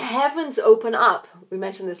 the heavens open up. We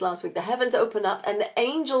mentioned this last week. The heavens open up, and the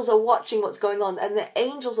angels are watching what's going on, and the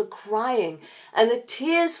angels are crying, and the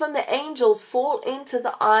tears from the angels fall into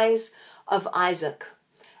the eyes of Isaac.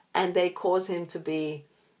 And they cause him to be,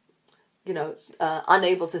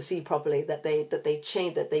 unable to see properly. That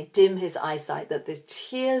they dim his eyesight. That there's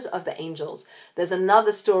tears of the angels. There's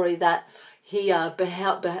another story that he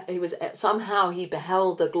beheld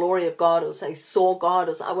the glory of God, or say saw God,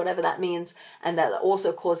 or whatever that means, and that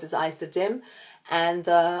also caused his eyes to dim. And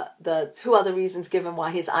the 2 other reasons given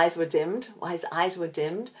why his eyes were dimmed,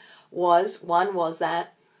 was one was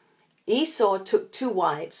that Esau took 2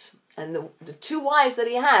 wives. And the 2 wives that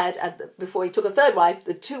he had, before he took a 3rd wife,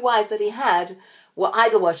 the 2 wives that he had were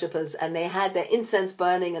idol worshippers, and they had their incense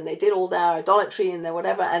burning, and they did all their idolatry and their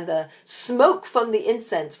whatever, and the smoke from the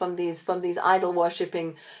incense, from these idol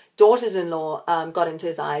worshipping daughters-in-law got into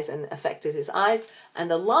his eyes and affected his eyes. And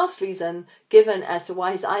the last reason given as to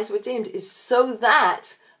why his eyes were dimmed is so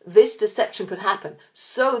that this deception could happen,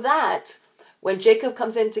 so that when Jacob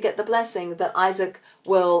comes in to get the blessing, that Isaac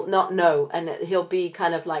will not know, and he'll be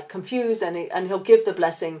kind of like confused, and he'll give the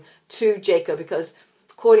blessing to Jacob, because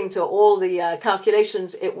according to all the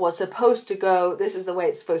calculations, it was supposed to go, this is the way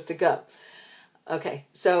it's supposed to go. Okay,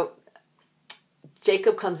 so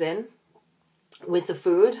Jacob comes in with the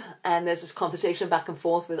food, and there's this conversation back and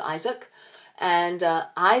forth with Isaac, And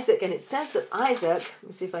Isaac, and it says that Isaac, let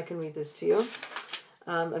me see if I can read this to you.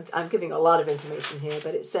 I'm giving a lot of information here,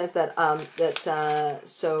 but it says that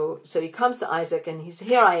so he comes to Isaac and he's,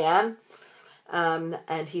 here I am,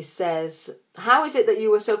 and he says, how is it that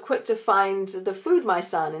you were so quick to find the food, my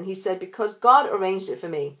son? And he said, because God arranged it for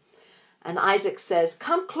me. And Isaac says,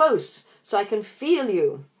 come close so I can feel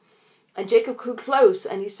you. And Jacob grew close,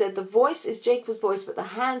 and he said, the voice is Jacob's voice, but the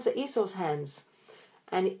hands are Esau's hands.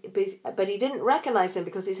 But he didn't recognize him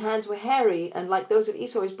because his hands were hairy and like those of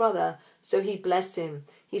Esau his brother, so he blessed him.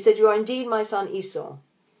 He said, you are indeed my son Esau.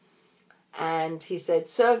 And he said,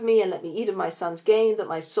 serve me and let me eat of my son's game, that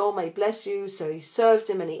my soul may bless you. So he served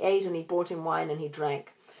him, and he ate, and he brought him wine, and he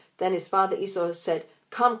drank. Then his father Esau said,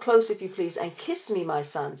 come close, if you please, and kiss me, my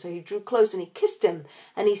son. So he drew close, and he kissed him,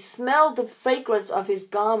 and he smelled the fragrance of his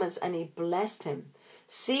garments, and he blessed him.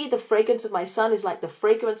 See, the fragrance of my son is like the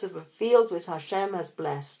fragrance of a field which Hashem has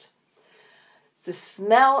blessed. It's the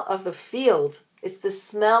smell of the field. It's the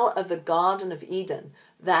smell of the Garden of Eden,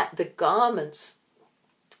 that the garments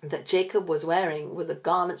that Jacob was wearing were the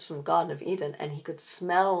garments from Garden of Eden, and he could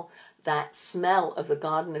smell that smell of the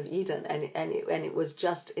Garden of Eden, and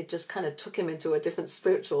it just kind of took him into a different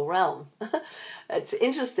spiritual realm. It's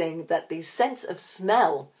interesting that the sense of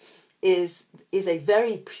smell is a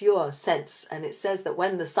very pure sense, and it says that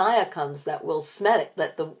when the Messiah comes, that we'll smell it,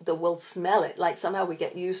 that we'll smell it, like somehow we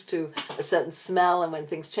get used to a certain smell, and when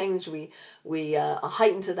things change we are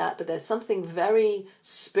heightened to that. But there's something very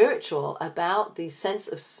spiritual about the sense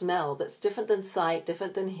of smell that's different than sight,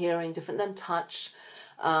 different than hearing, different than touch,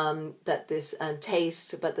 that this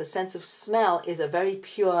taste, but the sense of smell is a very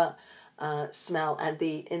pure smell.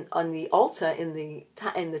 And on the altar in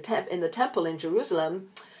the temple in Jerusalem,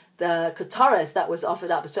 the kataras that was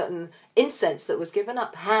offered up, a certain incense that was given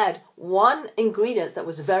up, had one ingredient that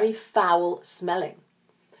was very foul smelling,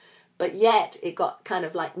 but yet it got kind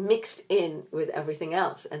of like mixed in with everything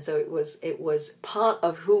else. And so it was part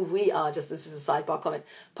of who we are. Just, this is a sidebar comment,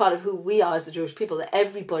 part of who we are as the Jewish people, that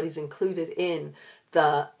everybody's included in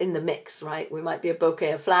the mix, right? We might be a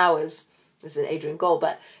bouquet of flowers. This is Adrian Gold,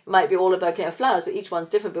 but it might be all a bouquet of flowers, but each one's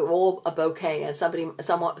different, but we're all a bouquet. And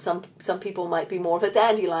some people might be more of a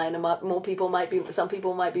dandelion, and some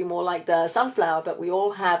people might be more like the sunflower, but we're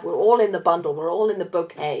all in the bundle, we're all in the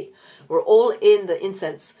bouquet, we're all in the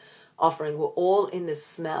incense offering, we're all in this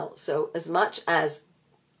smell. So as much as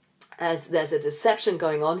there's a deception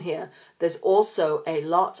going on here, there's also a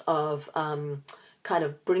lot of kind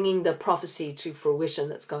of bringing the prophecy to fruition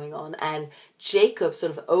that's going on, and Jacob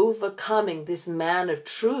sort of overcoming this man of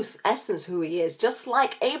truth, essence, who he is, just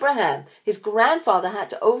like Abraham. His grandfather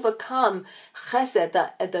had to overcome chesed,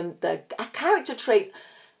 the character trait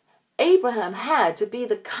Abraham had to be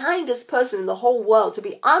the kindest person in the whole world, to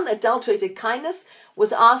be unadulterated kindness,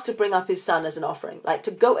 was asked to bring up his son as an offering, like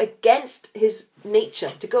to go against his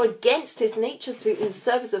nature, in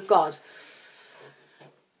service of God.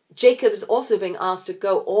 Jacob is also being asked to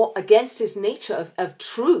go against his nature of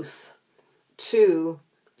truth to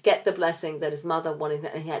get the blessing that his mother wanted,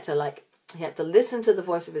 and he had to listen to the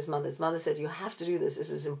voice of his mother. His mother said, you have to do this.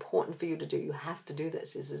 This is important for you to do. You have to do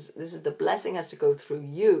this. This is the blessing has to go through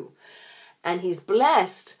you. And he's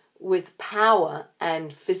blessed with power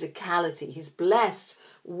and physicality. He's blessed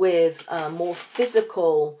with more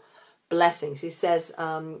physical blessings. He says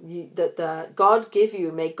may God give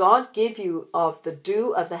you of the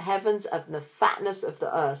dew of the heavens, of the fatness of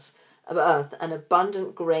the earth, an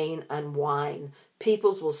abundant grain and wine.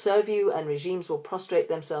 Peoples will serve you, and regimes will prostrate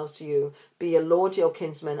themselves to you. Be your lord, your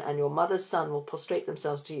kinsman, and your mother's son will prostrate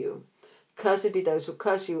themselves to you. Cursed be those who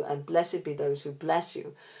curse you, and blessed be those who bless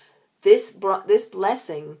you. This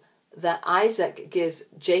blessing that Isaac gives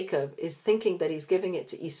Jacob is thinking that he's giving it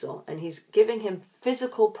to Esau, and he's giving him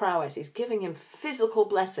physical prowess. He's giving him physical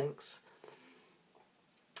blessings,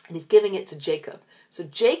 and he's giving it to Jacob. So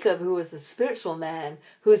Jacob, who is the spiritual man,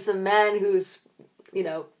 who's the man who's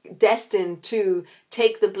destined to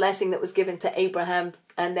take the blessing that was given to Abraham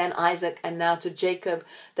and then Isaac and now to Jacob,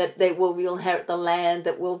 that we'll inherit the land,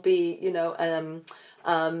 that will be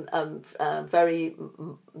very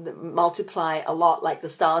multiply a lot, like the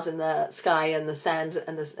stars in the sky and the sand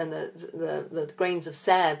and the grains of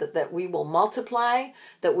sand, that we will multiply,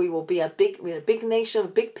 that we will be a big nation, a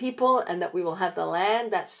big people, and that we will have the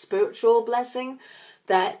land. That spiritual blessing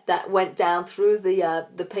that went down through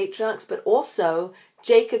the patriarchs. But also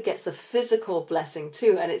Jacob gets the physical blessing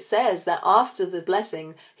too, and it says that after the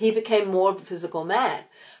blessing he became more of a physical man.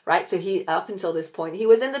 Right, so he, up until this point, he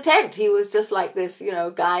was in the tent. He was just like this,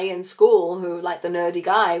 guy in school who, like the nerdy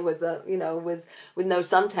guy with the, with no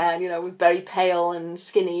suntan, with very pale and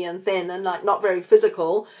skinny and thin and like not very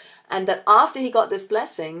physical. And that after he got this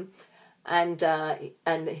blessing, and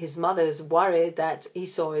his mother's worried that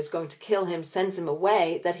Esau is going to kill him, sends him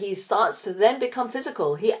away, that he starts to then become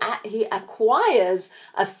physical. He acquires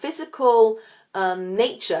a physical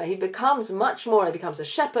nature. He becomes much more. He becomes a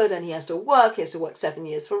shepherd, and he has to work. He has to work 7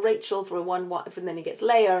 years for Rachel, for one wife, and then he gets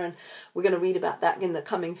Leah, and we're going to read about that in the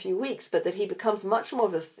coming few weeks. But that he becomes much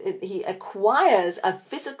more of he acquires a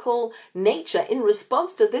physical nature in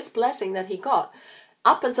response to this blessing that he got.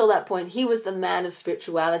 Up until that point, he was the man of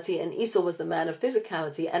spirituality, and Esau was the man of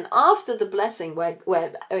physicality. And after the blessing, where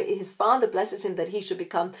his father blesses him that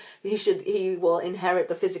he will inherit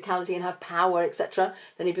the physicality and have power, etc.,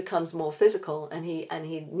 then he becomes more physical, and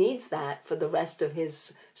he needs that for the rest of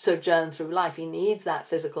his sojourn through life. He needs that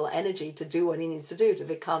physical energy to do what he needs to do to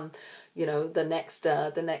become,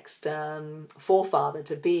 the next forefather,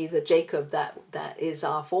 to be the Jacob that is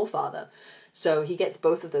our forefather. So he gets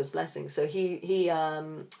both of those blessings. So he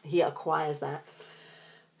acquires that.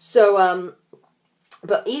 So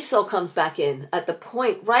but Esau comes back in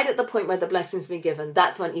right at the point where the blessing's been given.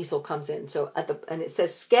 That's when Esau comes in. So and it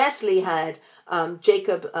says, scarcely had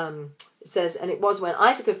Jacob, it says, and it was when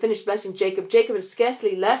Isaac had finished blessing Jacob had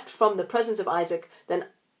scarcely left from the presence of Isaac, then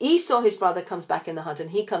Esau, his brother, comes back in the hunt,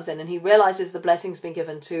 and he comes in and he realizes the blessing's been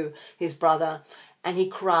given to his brother, and he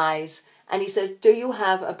cries. And he says, do you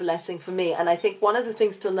have a blessing for me? And I think one of the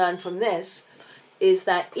things to learn from this is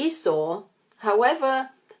that Esau,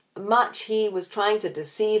 however much he was trying to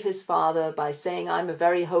deceive his father by saying, I'm a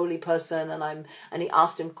very holy person, and he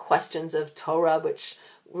asked him questions of Torah, which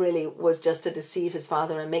really was just to deceive his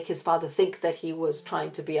father and make his father think that he was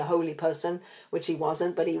trying to be a holy person, which he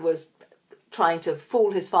wasn't, but he was trying to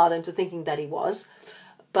fool his father into thinking that he was.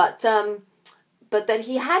 But that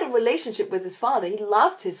he had a relationship with his father. He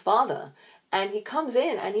loved his father. And he comes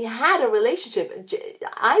in and he had a relationship.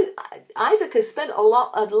 Isaac has spent a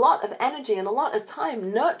lot of energy and a lot of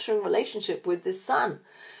time nurturing relationship with this son.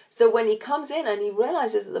 So when he comes in and he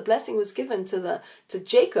realizes that the blessing was given to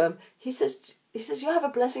Jacob, he says, you have a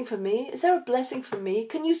blessing for me? Is there a blessing for me?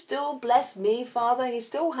 Can you still bless me, Father? He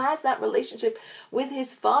still has that relationship with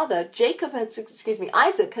his father.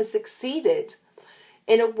 Isaac has succeeded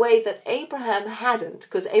in a way that Abraham hadn't,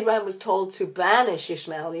 because Abraham was told to banish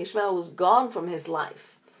Ishmael. Ishmael was gone from his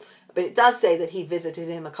life. But it does say that he visited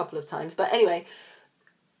him a couple of times. But anyway,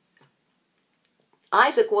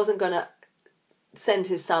 Isaac wasn't going to send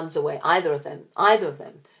his sons away, either of them.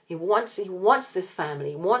 He wants this family.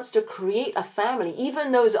 He wants to create a family,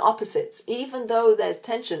 even those opposites, even though there's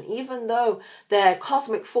tension, even though there are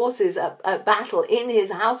cosmic forces at battle in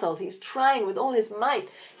his household. He's trying with all his might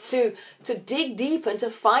to dig deep and to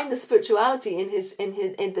find the spirituality in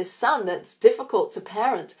this son that's difficult to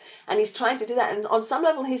parent. And he's trying to do that. And on some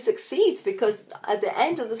level he succeeds, because at the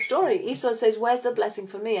end of the story, Esau says, where's the blessing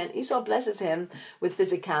for me? And Esau blesses him with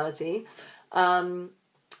physicality.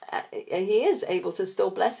 He is able to still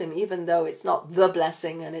bless him, even though it's not the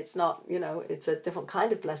blessing, and it's not, it's a different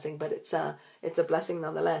kind of blessing, but it's a blessing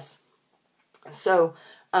nonetheless. So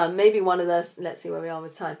maybe one of those, let's see where we are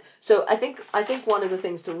with time. So I think one of the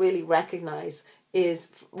things to really recognize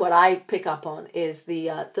is, what I pick up on is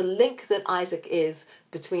the link that Isaac is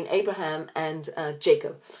between Abraham and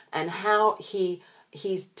Jacob, and how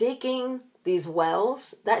he's digging these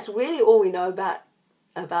wells. That's really all we know about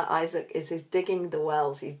Isaac, is he's digging the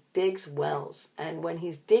wells. He digs wells, and when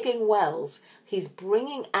he's digging wells, he's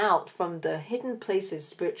bringing out from the hidden places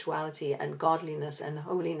spirituality and godliness and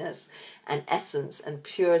holiness and essence and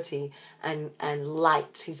purity and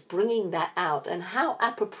light. He's bringing that out. And how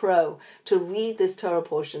apropos to read this Torah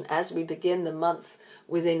portion as we begin the month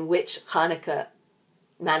within which Hanukkah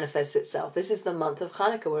manifests itself. This is the month of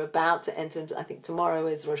Hanukkah. We're about to enter into, I think tomorrow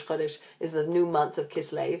is Rosh Chodesh, is the new month of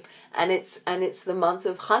Kislev, and it's the month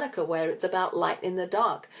of Hanukkah, where it's about light in the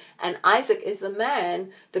dark. And Isaac is the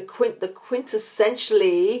man, the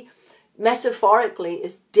quintessentially, metaphorically,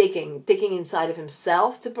 is digging inside of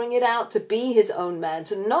himself to bring it out, to be his own man,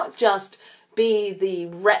 to not just be the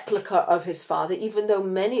replica of his father, even though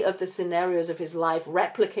many of the scenarios of his life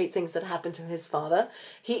replicate things that happened to his father.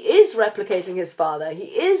 He is replicating his father. He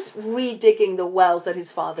is redigging the wells that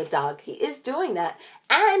his father dug. He is doing that.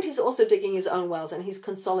 And he's also digging his own wells, and he's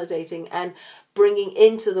consolidating and bringing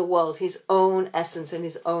into the world his own essence and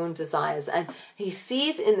his own desires. And he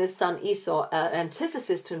sees in this son Esau an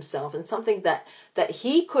antithesis to himself, and something that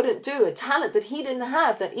he couldn't do, a talent that he didn't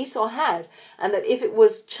have, that Esau had, and that if it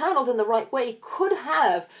was channeled in the right way, could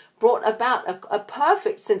have brought about a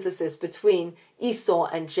perfect synthesis between Esau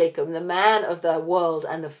and Jacob, the man of the world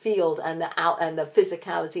and the field and the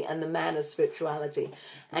physicality, and the man of spirituality.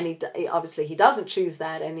 And he obviously he doesn't choose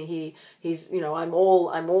that, and he's I'm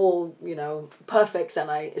all perfect, and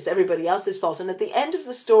it's everybody else's fault. And at the end of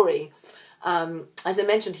the story, as I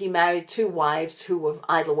mentioned, he married 2 wives who were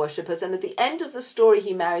idol worshippers, and at the end of the story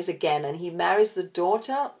he marries again, and he marries the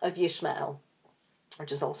daughter of Ishmael,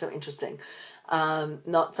 which is also interesting.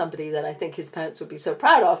 Not somebody that I think his parents would be so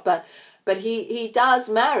proud of, but he does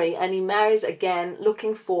marry, and he marries again,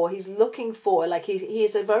 he's looking for, like he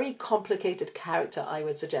is a very complicated character, I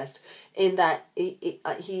would suggest, in that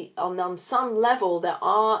he on some level there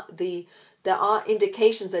are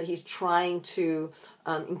indications that he's trying to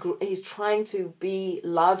be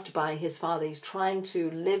loved by his father. He's trying to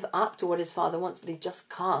live up to what his father wants, but he just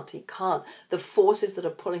can't. He can't. The forces that are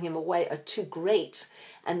pulling him away are too great.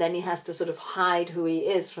 And then he has to sort of hide who he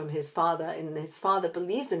is from his father. And his father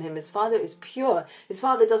believes in him. His father is pure. His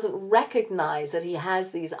father doesn't recognize that he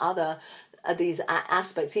has these other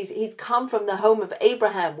aspects. He's come from the home of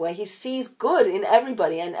Abraham, where he sees good in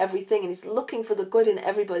everybody and everything, and he's looking for the good in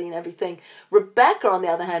everybody and everything. Rebecca, on the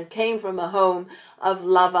other hand, came from a home of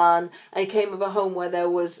Lavan, and came from a home where there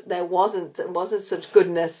wasn't such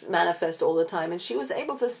goodness manifest all the time, and she was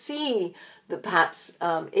able to see that perhaps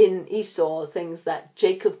in Esau things that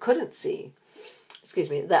Jacob couldn't see.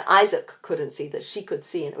 That Isaac couldn't see, that she could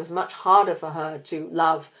see, and it was much harder for her to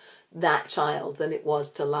love that child than it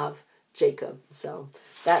was to love Jacob. So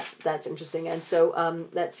that's interesting. And so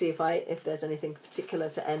let's see if there's anything particular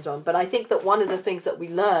to end on. But I think that one of the things that we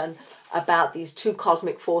learn about these 2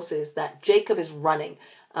 cosmic forces, that Jacob is running.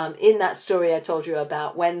 In that story I told you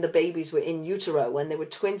about, when the babies were in utero, when they were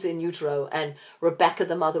twins in utero, and Rebecca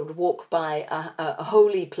the mother would walk by a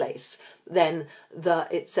holy place, then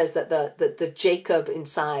it says that the Jacob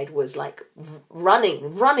inside was like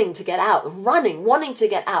running to get out, wanting to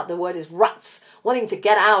get out. The word is ruts, wanting to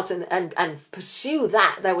get out and pursue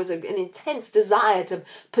that. There was an intense desire to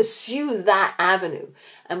pursue that avenue.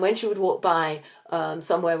 And when she would walk by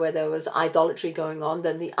somewhere where there was idolatry going on,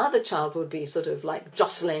 then the other child would be sort of like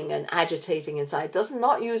jostling and agitating inside. Does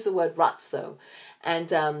not use the word ruts though. And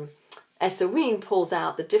Esauine pulls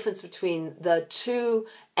out the difference between the 2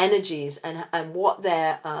 energies and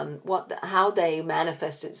how they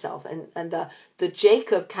manifest itself. And the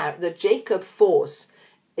Jacob force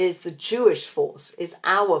is the Jewish force, is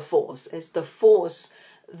our force, is the force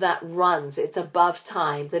that runs. It's above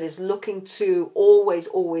time, that is looking to always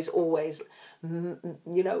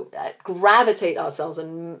gravitate ourselves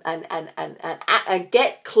and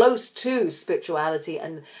get close to spirituality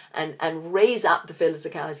and raise up the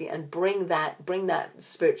physicality and bring that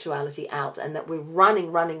spirituality out, and that we're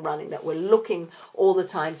running, that we're looking all the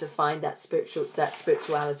time to find that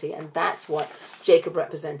spirituality. And that's what Jacob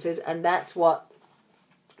represented, and that's what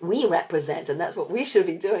we represent, and that's what we should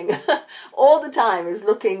be doing all the time, is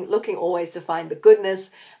looking always to find the goodness,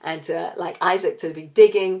 and to, like Isaac, to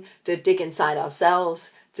dig inside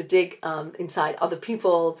ourselves, to dig inside other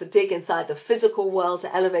people, to dig inside the physical world,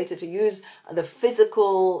 to elevate it, to use the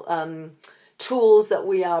physical tools that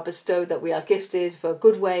we are bestowed, that we are gifted, for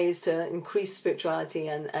good ways to increase spirituality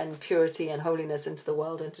and purity and holiness into the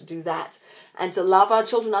world, and to do that, and to love our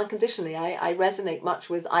children unconditionally. I resonate much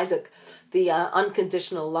with Isaac, the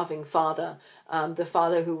unconditional loving father, the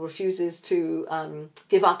father who refuses to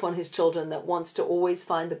give up on his children, that wants to always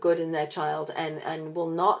find the good in their child, and will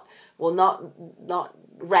not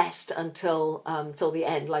rest until the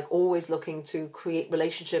end, like always looking to create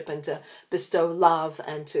relationship and to bestow love,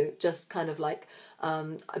 and to just kind of like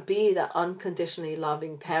be that unconditionally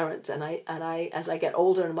loving parent. And I as I get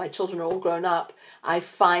older and my children are all grown up, I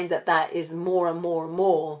find that is more and more and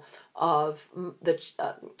more of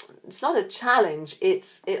it's not a challenge.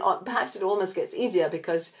 Perhaps it almost gets easier,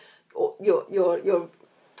 because you're a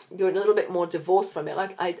little bit more divorced from it.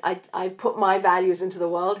 Like I put my values into the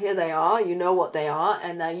world. Here they are. You know what they are,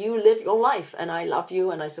 and now you live your life. And I love you,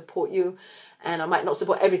 and I support you. And I might not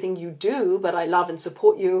support everything you do, but I love and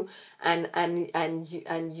support you, and I'm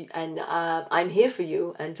here for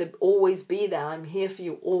you, and to always be there. I'm here for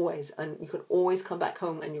you always, and you can always come back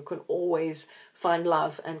home, and you can always find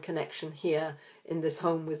love and connection here in this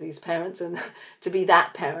home with these parents. And to be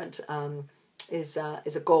that parent is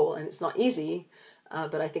a goal, and it's not easy,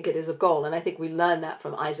 but I think it is a goal. And I think we learn that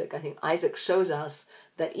from Isaac. I think Isaac shows us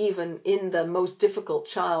that even in the most difficult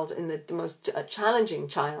child, in the most challenging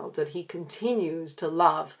child, that he continues to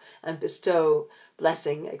love and bestow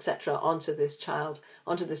blessing, etc., onto this child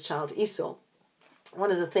Esau.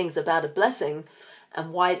 One of the things about a blessing,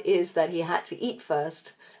 and why it is that he had to eat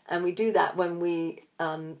first, And we do that when we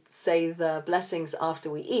say the blessings after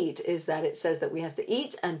we eat, is that it says that we have to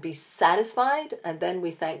eat and be satisfied, and then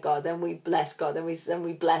we thank God, then we bless God, then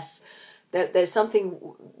we bless. There's something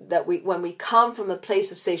that when we come from a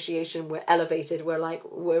place of satiation, we're elevated. We're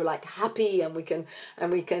like happy, and we can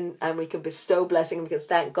bestow blessing, and we can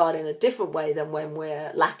thank God in a different way than when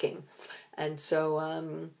we're lacking. And so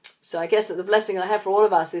I guess that the blessing I have for all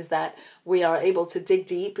of us is that we are able to dig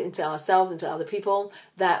deep into ourselves, into other people,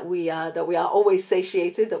 that we are always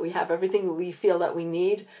satiated, that we have everything that we feel that we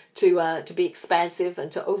need to be expansive and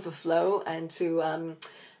to overflow, and to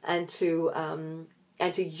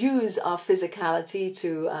use our physicality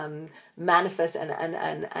to manifest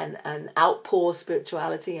and outpour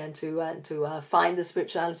spirituality, and to find the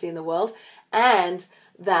spirituality in the world, and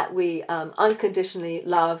that we unconditionally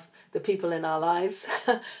love the people in our lives.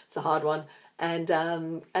 It's a hard one. And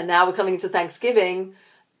now we're coming into Thanksgiving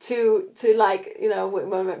to like,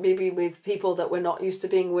 maybe with people that we're not used to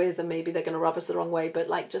being with, and maybe they're going to rub us the wrong way, but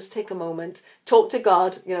like, just take a moment, talk to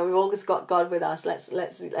God. We've always got God with us.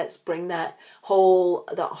 Let's bring that whole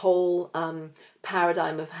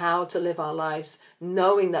paradigm of how to live our lives,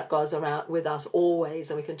 knowing that God's around with us always,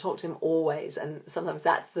 and we can talk to him always. And sometimes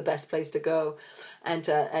that's the best place to go, and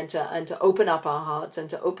to open up our hearts, and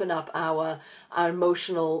to open up our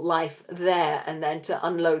emotional life there, and then to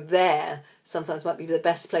unload there sometimes might be the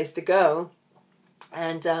best place to go.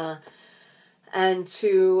 And that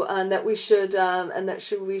we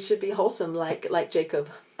should be wholesome like Jacob,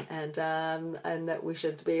 and that we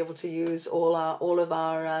should be able to use all of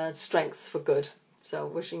our strengths for good. So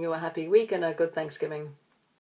wishing you a happy week and a good Thanksgiving.